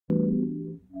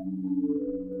Baby,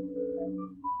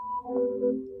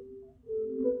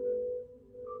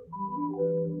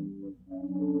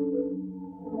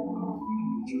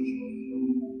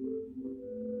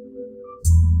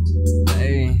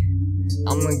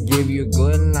 I'ma give you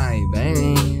good life,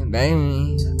 baby,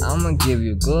 baby. I'ma give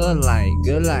you good life,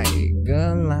 good life,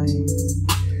 good life.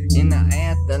 In the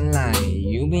afterlife,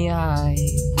 you be high.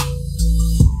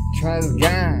 Trust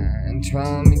God and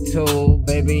trust me too,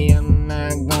 baby. I'm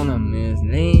not gonna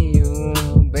mislead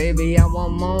you, baby. I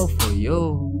want more for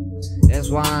you. That's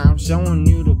why I'm showing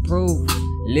you the proof,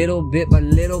 little bit by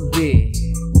little bit.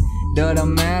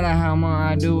 Doesn't matter how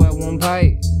much I do at one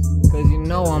pay, cause you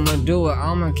know I'ma do it,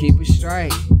 I'ma keep it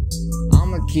straight.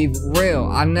 I'ma keep it real,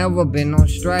 I never been on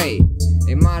straight.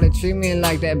 They might have treated me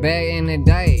like that back in the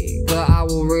day, cause I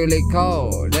was really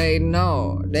cold. They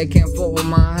know, they can't fuck with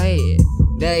my head.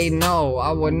 They know,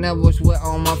 I would never sweat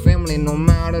on my family no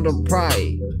matter the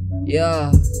price.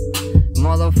 Yeah,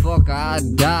 motherfucker, I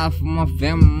die for my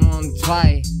family more than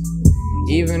twice.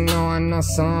 Even though I know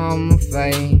some of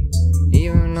fate,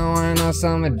 even though I know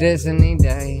some of destiny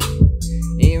day,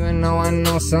 even though I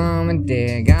know some are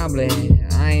dead, God bless.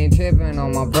 I ain't tripping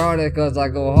on my brothers, cause I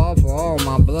go hard for all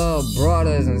my blood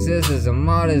brothers and sisters and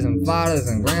mothers and fathers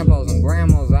and grandpas and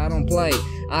grandmas. I don't play,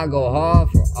 I go hard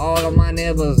for all of my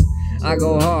neighbors. I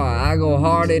go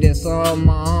harder than some of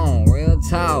my own, real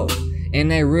talk. And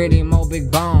they really more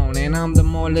big bone, and I'm the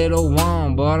more little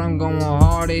one, but I'm going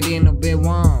harder than a big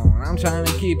one. I'm trying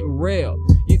to keep it real,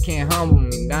 you can't humble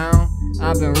me down.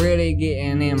 I've been really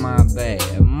getting in my bag,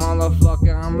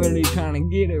 motherfucker, I'm really trying to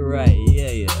get it right,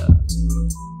 yeah.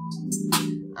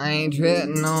 I ain't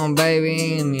tripping on,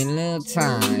 baby, in your little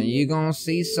time. You gon'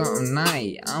 see something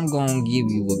nice, I'm gon' give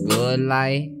you a good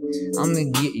life. I'ma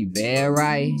get you bad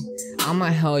right, I'ma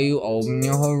help you open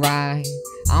your horizon.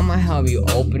 I'ma help you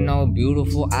open those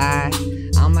beautiful eyes.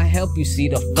 I'ma help you see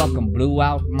the fucking blue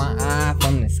out my eye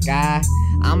from the sky.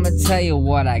 I'ma tell you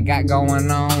what I got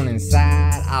going on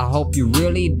inside. I hope you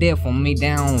really did for me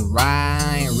down right.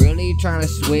 I ain't really trying to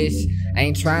switch,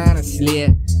 ain't trying to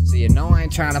slip. So you know I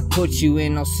ain't trying to put you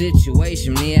in no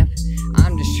situation, man.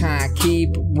 I'm just trying to keep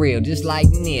it real, just like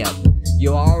Nip.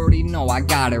 You already know I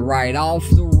got it right off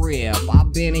the rip.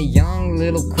 I've been a young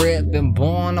little crip, been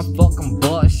born a fucking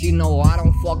bus. You know I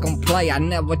don't fucking play, I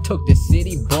never took the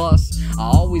city bus. I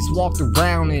always walked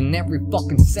around in every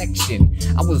fucking section.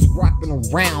 I was rocking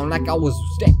around like I was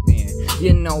stepping.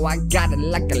 You know I got it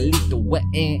like a lethal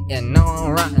weapon. You know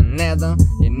I'm rocking leather.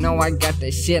 You know I got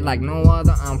that shit like no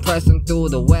other. I'm pressing through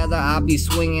the weather, I be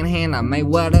swinging hand, I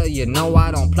Mayweather. You know I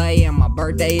don't play, and my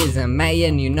birthday is in May,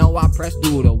 and you know I press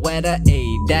through the weather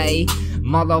a day.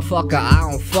 Motherfucker, I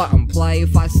don't fucking play.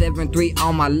 573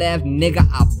 on my left, nigga,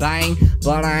 I bang.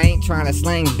 But I ain't trying to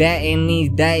slang that in these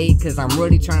days, cause I'm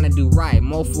really trying to do right,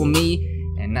 more for me,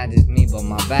 and not just me but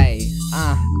my babe.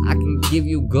 I can give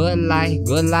you good life,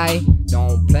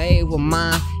 don't play with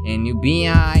mine, and you be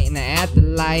alright in the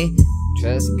afterlife.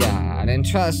 Trust God and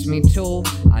trust me too,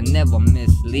 I never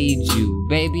mislead you,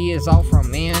 baby, it's all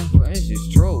from in, it's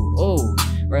just true. Ooh,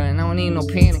 right, I don't need no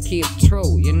pen to keep it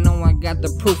true. You know I got the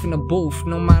proof in the booth,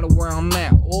 no matter where I'm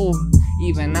at. Ooh,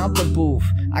 even out the booth,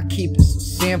 I keep it so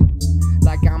simple,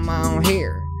 like I'm out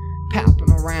here,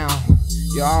 popping around.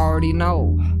 You already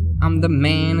know, I'm the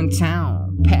man in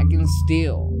town, packing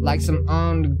steel like some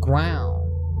underground.